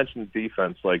haven't even mentioned the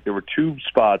defense. Like, there were 2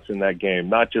 spots in that game,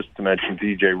 not just to mention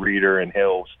DJ Reader and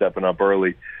Hill stepping up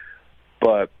early,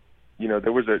 but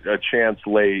there was a chance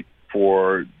late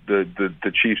for the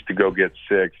Chiefs to go get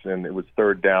 6, and it was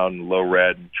 3rd down, low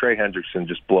red, and Trey Hendrickson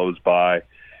just blows by,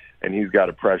 and he's got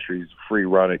a pressure. He's a free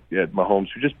run at Mahomes,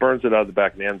 who just burns it out of the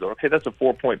back of the end zone. Okay, that's a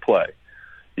 4-point play.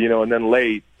 And then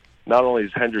late, not only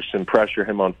does Hendrickson pressure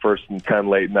him on 1st and 10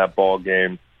 late in that ball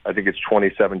game, I think it's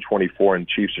 27-24, and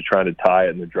Chiefs are trying to tie it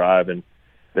in the drive, and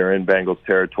they're in Bengals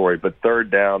territory. But 3rd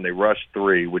down, they rush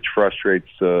 3, which frustrates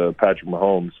Patrick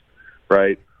Mahomes,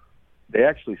 right? They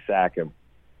actually sack him.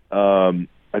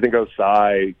 I think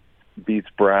Osai beats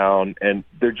Brown, and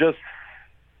they're just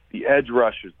the edge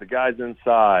rushers, the guys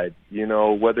inside,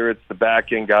 whether it's the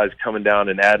back end guys coming down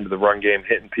and adding to the run game,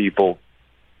 hitting people,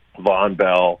 Von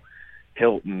Bell,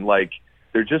 Hilton, like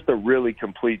they're just a really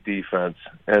complete defense,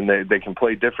 and they can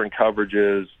play different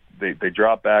coverages. They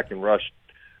drop back and rush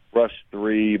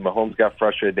 3. Mahomes got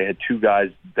frustrated. They had 2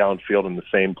 guys downfield in the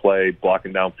same play,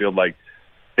 blocking downfield. Like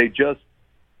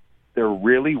they're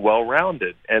really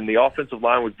well-rounded, and the offensive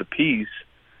line was the piece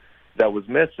that was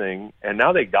missing, and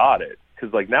now they got it.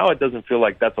 Because, now it doesn't feel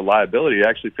like that's a liability. It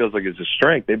actually feels like it's a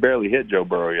strength. They barely hit Joe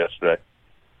Burrow yesterday.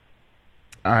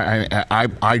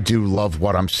 I do love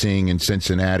what I'm seeing in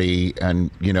Cincinnati,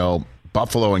 and,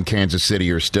 Buffalo and Kansas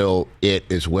City are still it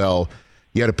as well.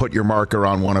 You had to put your marker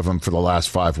on one of them for the last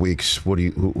 5 weeks. Who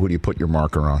do you put your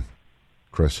marker on,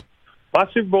 Chris? My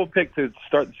Super Bowl pick to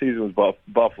start the season was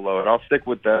Buffalo, and I'll stick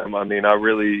with them. I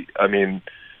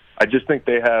just think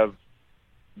they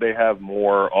have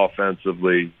more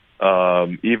offensively,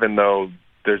 even though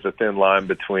there's a thin line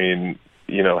between,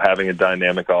 having a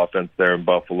dynamic offense there in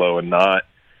Buffalo and not.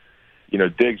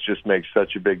 Diggs just makes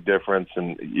such a big difference,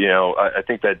 and, I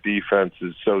think that defense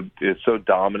is so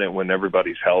dominant when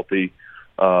everybody's healthy.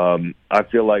 I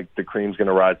feel like the cream's going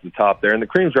to rise to the top there, and the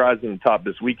cream's rising to the top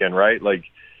this weekend, right? Like,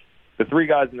 the 3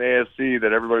 guys in the AFC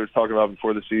that everybody was talking about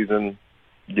before the season,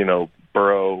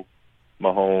 Burrow,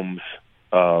 Mahomes,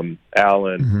 Allen.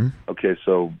 Mm-hmm. Okay,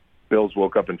 so Bills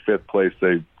woke up in 5th place.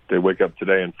 They wake up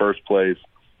today in 1st place.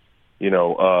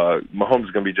 Mahomes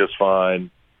is going to be just fine,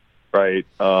 right?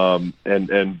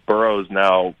 And Burrow's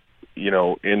now,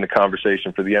 in the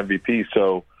conversation for the MVP.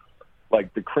 So,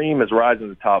 the cream is rising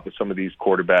to the top of some of these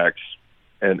quarterbacks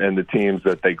and the teams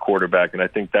that they quarterback, and I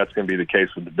think that's going to be the case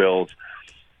with the Bills.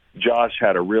 Josh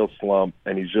had a real slump,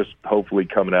 and he's just hopefully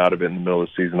coming out of it in the middle of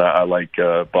the season. I like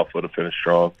Buffalo to finish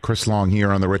strong. Chris Long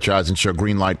here on the Rich Eisen Show,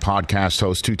 Greenlight podcast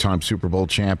host, 2-time Super Bowl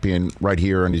champion, right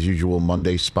here on his usual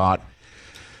Monday spot.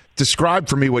 Describe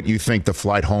for me what you think the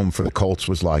flight home for the Colts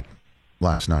was like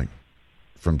last night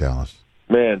from Dallas.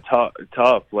 Man, tough.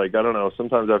 I don't know.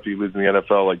 Sometimes after you lose in the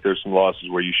NFL, there's some losses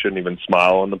where you shouldn't even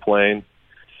smile on the plane.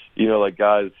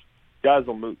 Guys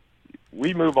will move.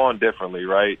 We move on differently,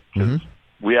 right? Because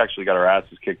we actually got our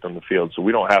asses kicked on the field, so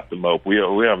we don't have to mope. We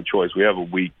don't have a choice. We have a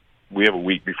week. We have a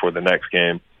week before the next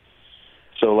game.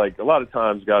 So, a lot of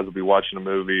times, guys will be watching a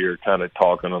movie or kind of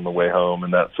talking on the way home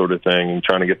and that sort of thing, and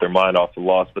trying to get their mind off the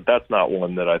loss. But that's not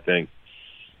one that I think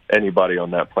anybody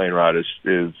on that plane ride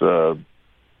is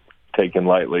taken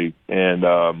lightly. And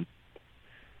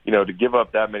to give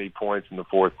up that many points in the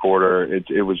 4th quarter,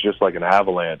 it was just like an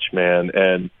avalanche, man.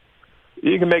 And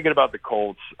you can make it about the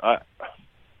Colts.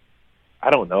 I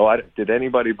don't know. Did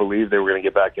anybody believe they were going to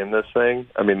get back in this thing?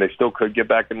 I mean, they still could get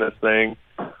back in this thing.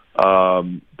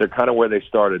 They're kind of where they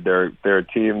started. They're a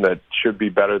team that should be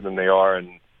better than they are,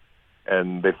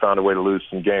 and they found a way to lose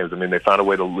some games. I mean, they found a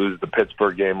way to lose the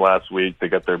Pittsburgh game last week. They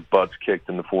got their butts kicked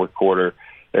in the fourth quarter.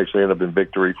 They actually ended up in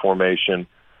victory formation.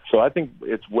 So I think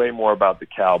it's way more about the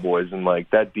Cowboys and, like,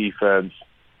 that defense,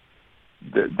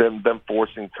 them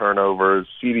forcing turnovers,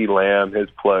 CeeDee Lamb, his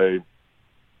play,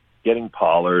 getting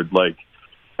Pollard, like,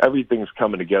 everything's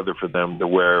coming together for them to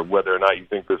where whether or not you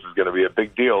think this is going to be a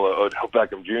big deal, Odell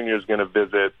Beckham Jr. is going to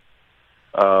visit.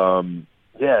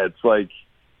 It's like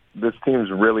this team's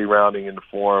really rounding into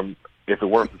form. If it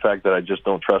weren't for the fact that I just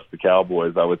don't trust the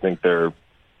Cowboys, I would think they're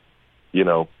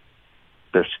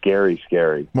scary.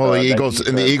 Well, the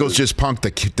Eagles just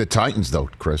punked the Titans, though,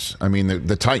 Chris. I mean,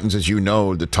 the Titans, as you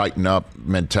know, the tighten up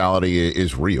mentality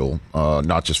is real,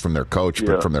 not just from their coach,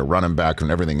 but from their running back and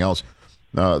everything else.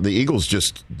 The Eagles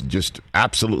just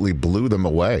absolutely blew them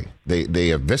away.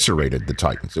 They eviscerated the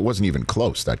Titans. It wasn't even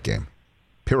close, that game.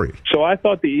 Period. So I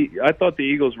thought the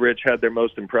Eagles, Rich, had their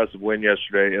most impressive win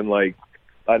yesterday, and like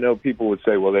I know people would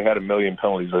say, well, they had 1 million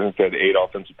penalties. I think they had 8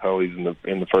 offensive penalties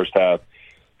in the first half.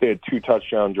 They had 2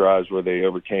 touchdown drives where they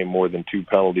overcame more than 2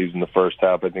 penalties in the first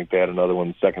half. I think they had another one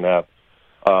in the second half.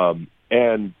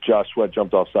 And Josh Sweat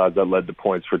jumped off sides that led to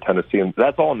points for Tennessee, and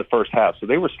that's all in the first half. So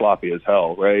they were sloppy as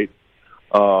hell, right?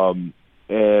 And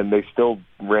they still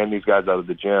ran these guys out of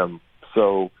the gym.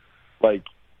 So, like,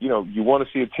 you want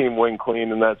to see a team win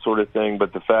clean and that sort of thing,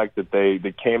 but the fact that they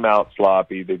came out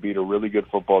sloppy, they beat a really good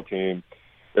football team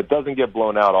that doesn't get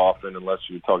blown out often unless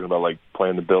you're talking about, like,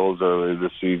 playing the Bills earlier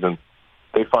this season.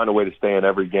 They find a way to stay in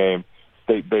every game.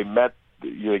 They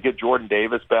get Jordan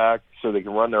Davis back so they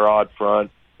can run their odd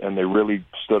front, and they really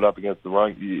stood up against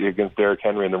Derrick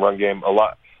Henry in the run game a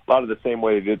lot of the same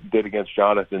way they did against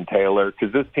Jonathan Taylor.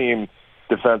 Because this team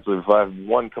defensively, if I have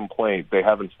one complaint, they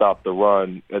haven't stopped the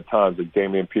run at times. Like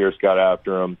Dameon Pierce got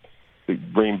after them.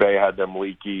 Green Bay had them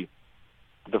leaky.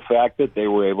 The fact that they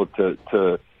were able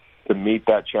to meet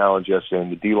that challenge yesterday,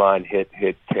 and the D-line hit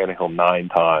Tannehill 9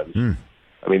 times.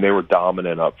 I mean, they were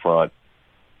dominant up front.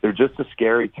 They're just a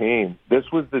scary team. This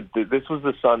was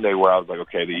the Sunday where I was like,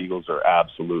 okay, the Eagles are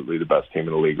absolutely the best team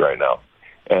in the league right now.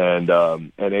 And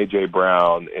A.J.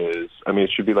 Brown is, I mean,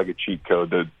 it should be like a cheat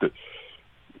code.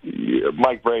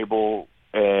 Mike Vrabel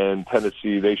and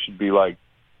Tennessee, they should be like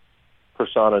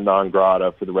persona non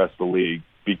grata for the rest of the league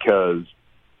because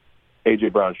A.J.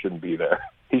 Brown shouldn't be there.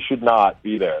 He should not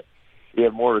be there. He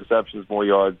had more receptions, more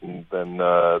yards than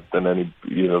any,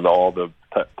 all the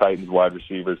Titans wide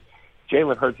receivers.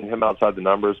 Jalen Hurts and him outside the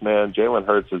numbers, man. Jalen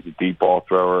Hurts is a deep ball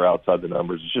thrower outside the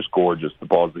numbers. It's just gorgeous, the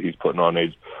balls that he's putting on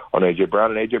A.J.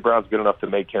 Brown. And A.J. Brown's good enough to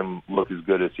make him look as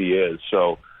good as he is.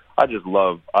 So I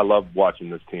love watching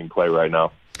this team play right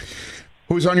now.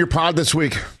 Who's on your pod this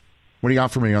week? What do you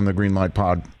got for me on the Green Light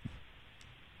Pod?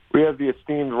 We have the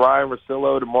esteemed Ryan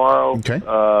Russillo tomorrow. Okay.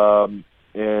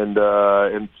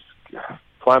 And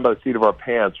flying by the seat of our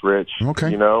pants, Rich. Okay.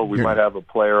 We might have a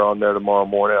player on there tomorrow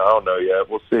morning. I don't know yet.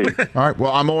 We'll see. All right.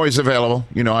 Well, I'm always available.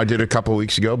 I did a couple of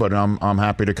weeks ago, but I'm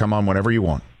happy to come on whenever you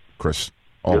want, Chris.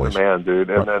 Always. You're the man, dude.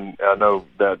 And then I know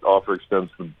that offer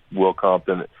extends to Will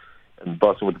Compton and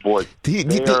Busting with the Boys.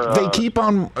 They keep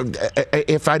on.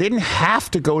 If I didn't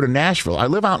have to go to Nashville, I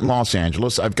live out in Los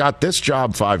Angeles. I've got this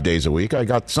job 5 days a week. I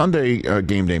got Sunday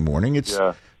game day morning. It's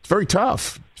very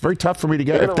tough. It's very tough for me to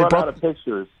get. If they run out of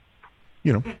pictures.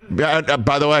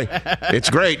 By the way, it's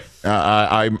great.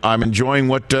 I'm enjoying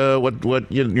what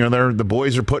the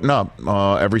boys are putting up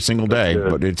every single day.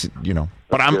 But it's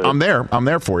but I'm there. I'm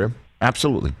there for you.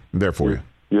 Absolutely, I'm there for you.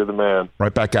 You're the man.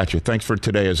 Right back at you. Thanks for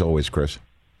today, as always, Chris.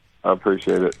 I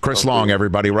appreciate it. Chris Long,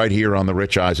 everybody, right here on the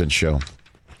Rich Eisen Show.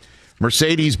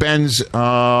 Mercedes-Benz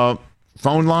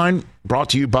phone line brought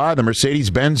to you by the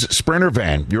Mercedes-Benz Sprinter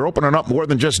van. You're opening up more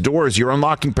than just doors. You're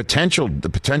unlocking potential, the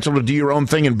potential to do your own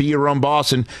thing and be your own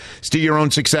boss and steal your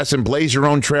own success and blaze your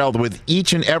own trail with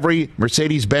each and every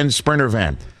Mercedes-Benz Sprinter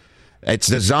van. It's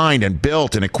designed and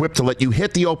built and equipped to let you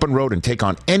hit the open road and take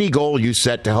on any goal you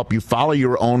set to help you follow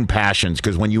your own passions.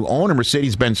 Because when you own a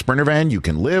Mercedes-Benz Sprinter van, you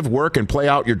can live, work, and play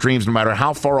out your dreams no matter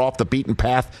how far off the beaten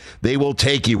path they will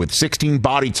take you. With 16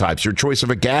 body types, your choice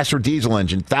of a gas or diesel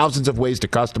engine, thousands of ways to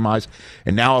customize,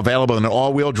 and now available in an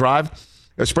all-wheel drive,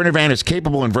 a Sprinter van is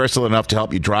capable and versatile enough to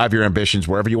help you drive your ambitions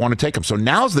wherever you want to take them. So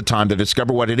now's the time to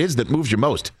discover what it is that moves you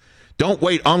most. Don't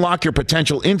wait. Unlock your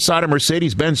potential inside a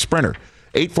Mercedes-Benz Sprinter.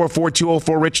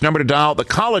 844-204-RICH, number to dial. The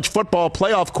college football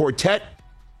playoff quartet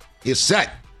is set.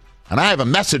 And I have a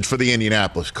message for the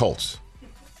Indianapolis Colts.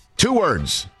 2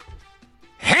 words.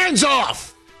 Hands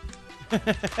off!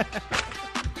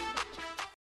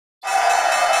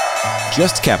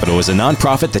 Just Capital is a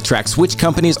nonprofit that tracks which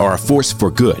companies are a force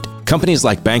for good. Companies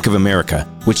like Bank of America,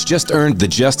 which just earned the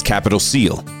Just Capital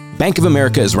seal. Bank of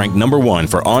America is ranked #1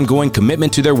 for ongoing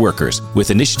commitment to their workers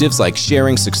with initiatives like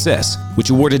Sharing Success, which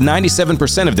awarded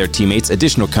 97% of their teammates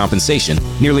additional compensation,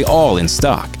 nearly all in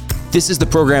stock. This is the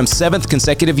program's 7th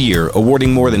consecutive year,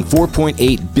 awarding more than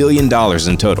 $4.8 billion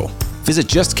in total. Visit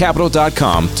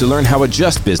justcapital.com to learn how a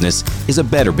just business is a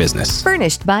better business.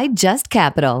 Furnished by Just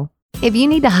Capital. If you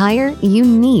need to hire, you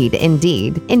need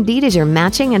Indeed. Indeed is your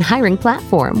matching and hiring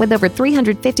platform with over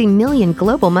 350 million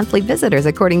global monthly visitors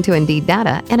according to Indeed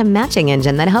data and a matching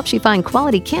engine that helps you find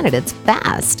quality candidates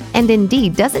fast. And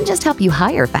Indeed doesn't just help you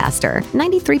hire faster.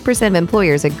 93% of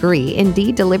employers agree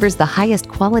Indeed delivers the highest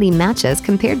quality matches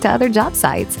compared to other job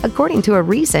sites, according to a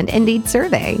recent Indeed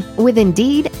survey. With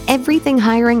Indeed, everything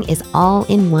hiring is all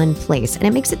in one place, and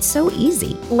it makes it so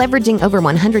easy. Leveraging over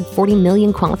 140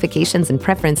 million qualifications and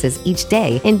preferences each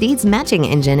day, Indeed's matching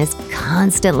engine is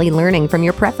constantly learning from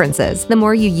your preferences. The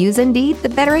more you use Indeed, the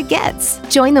better it gets.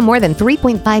 Join the more than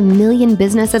 3.5 million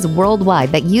businesses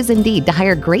worldwide that use Indeed to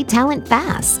hire great talent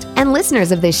fast. And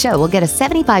listeners of this show will get a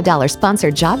 $75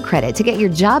 sponsored job credit to get your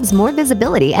jobs more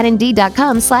visibility at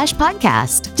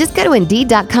Indeed.com/podcast. Just go to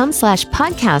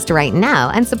Indeed.com/podcast right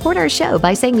now and support our show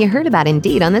by saying you heard about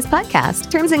Indeed on this podcast.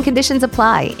 Terms and conditions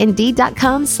apply.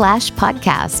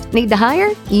 Indeed.com/podcast. Need to hire?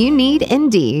 You need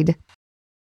Indeed.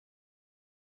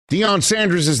 Deion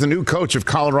Sanders is the new coach of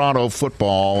Colorado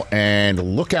football,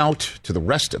 and look out to the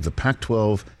rest of the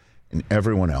Pac-12 and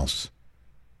everyone else.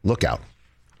 Look out.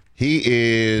 He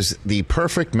is the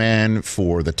perfect man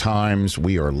for the times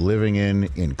we are living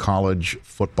in college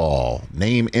football.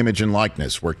 Name, image, and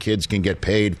likeness, where kids can get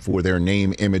paid for their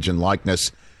name, image, and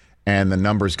likeness, and the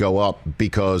numbers go up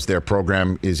because their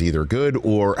program is either good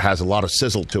or has a lot of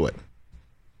sizzle to it.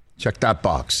 Check that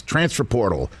box. Transfer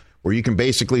portal, where you can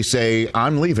basically say,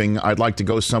 I'm leaving, I'd like to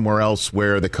go somewhere else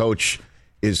where the coach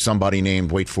is somebody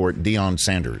named, wait for it, Deion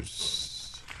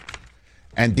Sanders.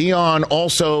 And Deion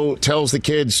also tells the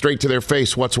kids straight to their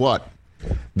face what's what.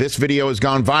 This video has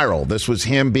gone viral. This was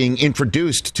him being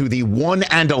introduced to the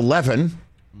 1-11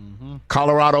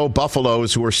 Colorado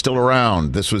Buffaloes who are still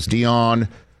around. This was Deion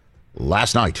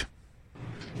last night.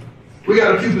 We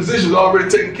got a few positions already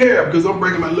taken care of because I'm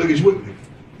bringing my luggage with me.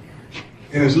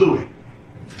 And it's Louis.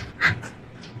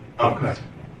 Okay.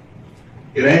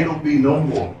 It ain't gonna be no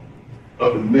more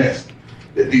of a mess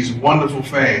that these wonderful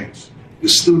fans, the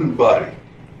student body,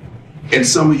 and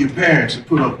some of your parents have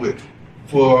put up with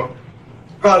for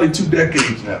probably 2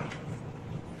 decades now.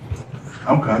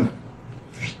 I'm coming.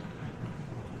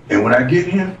 And when I get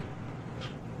here,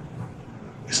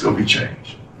 it's gonna be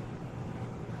changed.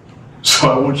 So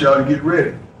I want y'all to get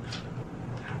ready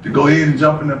to go ahead and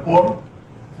jump in that portal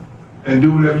and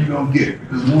do whatever you're going to get.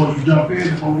 Because the more you jump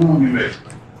in, the more room you make.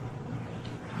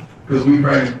 Because we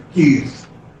bring kids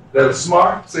that are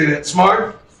smart, say that,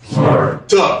 smart,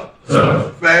 tough,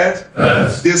 fast,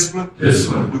 disciplined,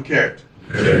 with character.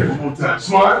 One more time.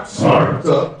 Smart,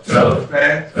 tough,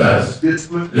 fast,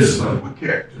 disciplined, with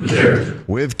character.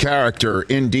 With character,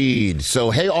 indeed. So,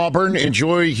 hey, Auburn,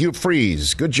 enjoy Hugh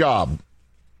Freeze. Good job.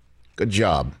 Good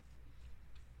job.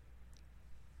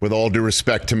 With all due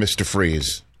respect to Mr.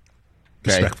 Freeze.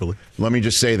 Okay. Respectfully. Let me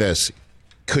just say this.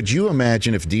 Could you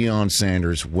imagine if Deion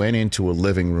Sanders went into a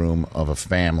living room of a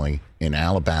family in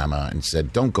Alabama and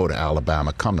said, don't go to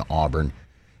Alabama, come to Auburn.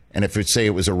 And if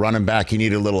it was a running back, he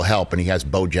needed a little help, and he has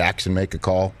Bo Jackson make a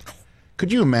call.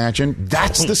 Could you imagine?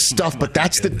 That's the stuff, but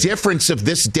that's the difference of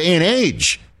this day and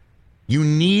age. You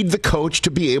need the coach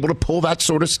to be able to pull that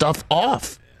sort of stuff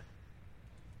off.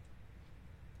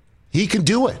 He can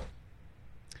do it.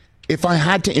 If I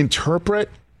had to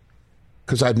interpret,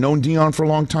 because I've known Deion for a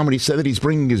long time, and he said that he's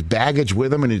bringing his baggage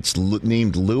with him, and it's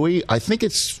named Louis. I think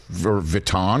it's for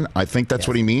Vuitton. I think that's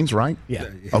what he means, right? Yeah.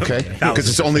 Okay. Because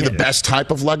it's only the best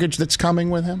type of luggage that's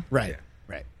coming with him. Right.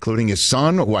 Including his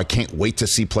son, who I can't wait to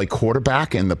see play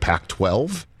quarterback in the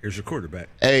Pac-12. Here's your quarterback.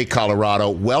 Hey, Colorado,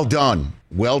 well done.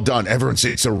 Well done. Everyone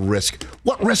says it's a risk.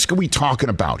 What risk are we talking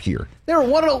about here? They were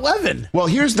 1-11. Well,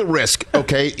 here's the risk,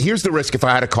 okay? Here's the risk if I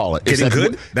had to call it. Getting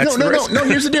good? That's the risk? No,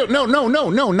 here's the deal. No,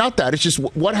 not that. It's just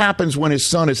what happens when his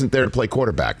son isn't there to play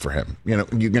quarterback for him? You know,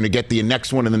 you're going to get the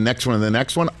next one and the next one and the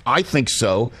next one? I think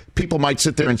so. People might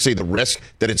sit there and say the risk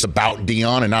that it's about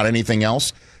Deion and not anything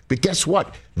else. But guess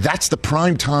what? That's the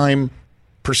primetime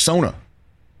persona,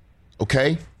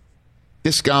 okay?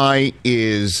 This guy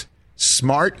is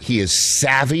smart. He is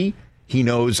savvy. He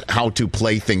knows how to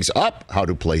play things up, how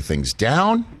to play things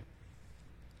down.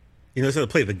 He knows how to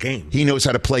play the game. He knows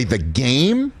how to play the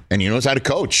game, and he knows how to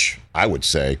coach, I would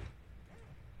say.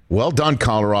 Well done,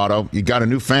 Colorado. You got a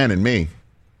new fan in me.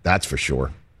 That's for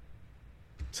sure.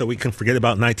 So we can forget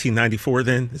about 1994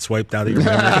 then? It's wiped out of your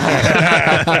memory?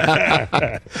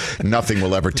 Nothing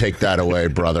will ever take that away,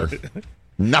 brother.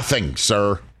 Nothing,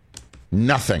 sir.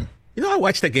 Nothing. You know, I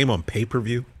watched that game on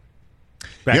pay-per-view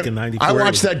back in 94. I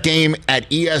watched that game at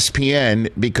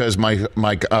ESPN because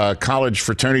my college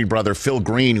fraternity brother, Phil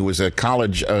Green, who was a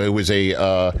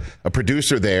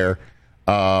producer there,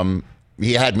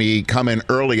 he had me come in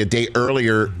early, a day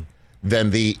earlier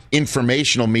than the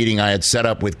informational meeting I had set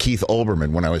up with Keith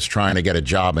Olbermann when I was trying to get a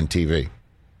job on TV.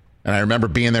 And I remember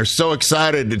being there so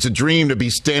excited. It's a dream to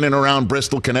be standing around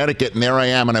Bristol, Connecticut, and there I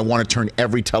am, and I want to turn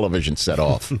every television set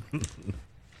off.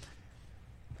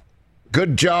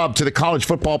 Good job to the College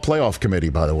Football Playoff Committee,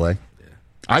 by the way. Yeah.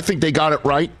 I think they got it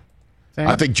right. Same.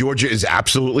 I think Georgia is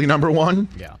absolutely number one.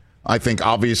 Yeah. I think,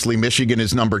 obviously, Michigan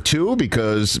is number two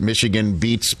because Michigan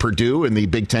beats Purdue in the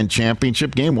Big Ten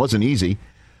championship game. Wasn't easy.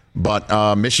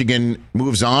 But Michigan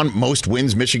moves on. Most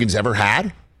wins Michigan's ever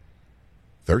had.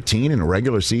 13 in a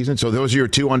regular season. So those are your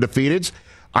two undefeateds.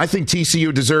 I think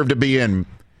TCU deserved to be in.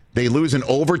 They lose in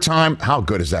overtime. How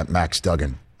good is that Max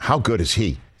Duggan? How good is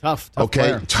he? Tough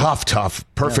okay, player. Tough.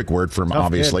 Perfect word for him, Tough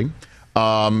obviously.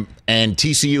 And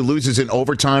TCU loses in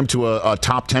overtime to a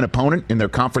top 10 opponent in their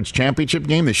conference championship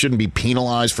game. They shouldn't be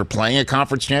penalized for playing a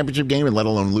conference championship game, and let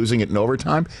alone losing it in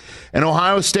overtime. And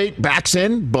Ohio State backs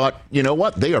in, but you know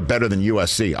what? They are better than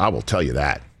USC. I will tell you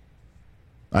that.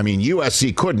 I mean,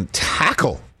 USC couldn't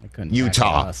tackle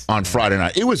Utah on Friday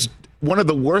night. It was one of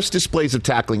the worst displays of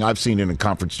tackling I've seen in a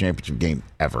conference championship game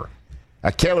ever.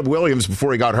 Caleb Williams,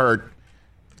 before he got hurt,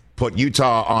 put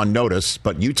Utah on notice,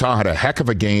 but Utah had a heck of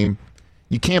a game.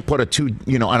 You can't put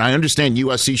and I understand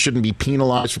USC shouldn't be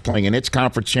penalized for playing in its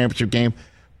conference championship game,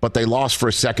 but they lost for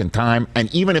a second time. And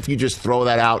even if you just throw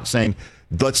that out saying,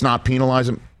 let's not penalize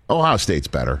them, Ohio State's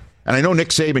better. And I know Nick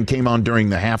Saban came on during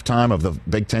the halftime of the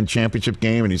Big Ten championship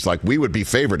game, and he's like, we would be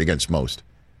favored against most.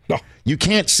 No. You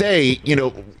can't say,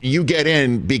 you get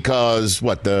in because,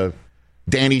 the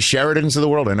Danny Sheridans of the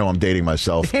world? I know I'm dating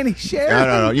myself. Danny Sheridan? I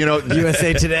don't know.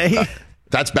 USA Today?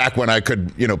 That's back when I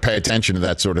could, pay attention to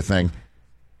that sort of thing.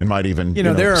 It might even,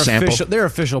 they're sample. They're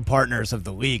official partners of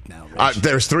the league now.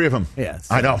 There's three of them.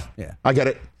 Yes. I know. Yeah. I get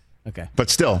it. Okay.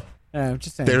 But still. I'm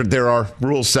just saying. There are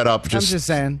rules set up. I'm just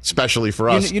saying. Especially for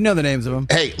us. You know the names of them.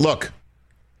 Hey, look.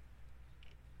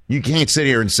 You can't sit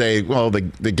here and say, well, the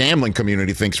gambling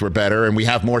community thinks we're better and we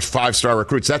have more 5-star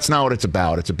recruits. That's not what it's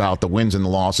about. It's about the wins and the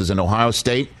losses. And Ohio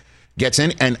State gets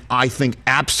in. And I think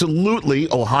absolutely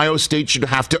Ohio State should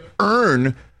have to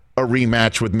earn a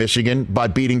rematch with Michigan by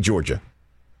beating Georgia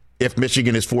if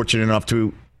Michigan is fortunate enough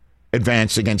to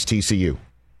advance against TCU.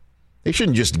 They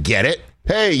shouldn't just get it.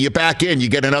 Hey, you're back in. You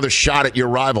get another shot at your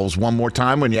rivals one more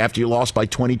time after you lost by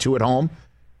 22 at home.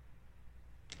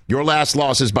 Your last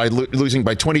loss is by losing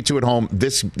by 22 at home.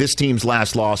 This team's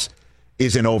last loss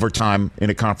is in overtime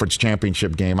in a conference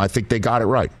championship game. I think they got it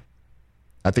right.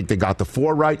 I think they got the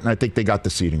 4 right, and I think they got the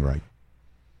seeding right.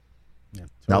 Yeah,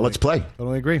 totally, now let's play.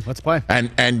 Totally agree. Let's play.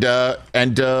 And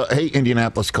hey,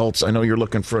 Indianapolis Colts, I know you're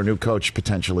looking for a new coach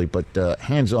potentially, but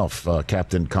hands off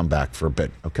Captain Comeback for a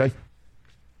bit, okay?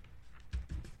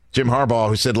 Jim Harbaugh,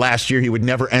 who said last year he would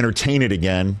never entertain it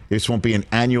again, this won't be an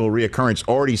annual reoccurrence,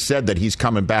 already said that he's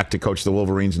coming back to coach the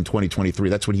Wolverines in 2023.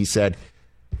 That's what he said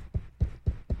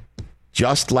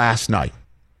just last night,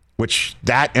 which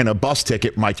that and a bus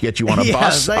ticket might get you on a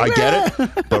bus. I get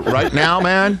it. But right now,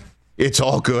 man, it's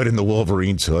all good in the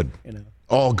Wolverines hood.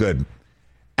 All good.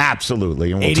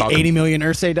 Absolutely. And we'll talk $80 million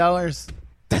Irsay dollars.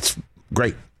 That's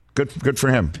great. Good for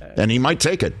him. And he might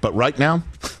take it. But right now,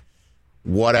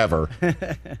 whatever.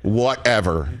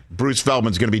 Bruce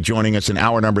Feldman's going to be joining us in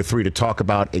hour number 3 to talk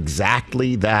about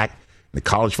exactly that. The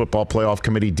College Football Playoff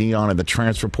Committee, Dion, and the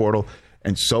transfer portal,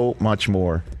 and so much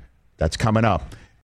more. That's coming up.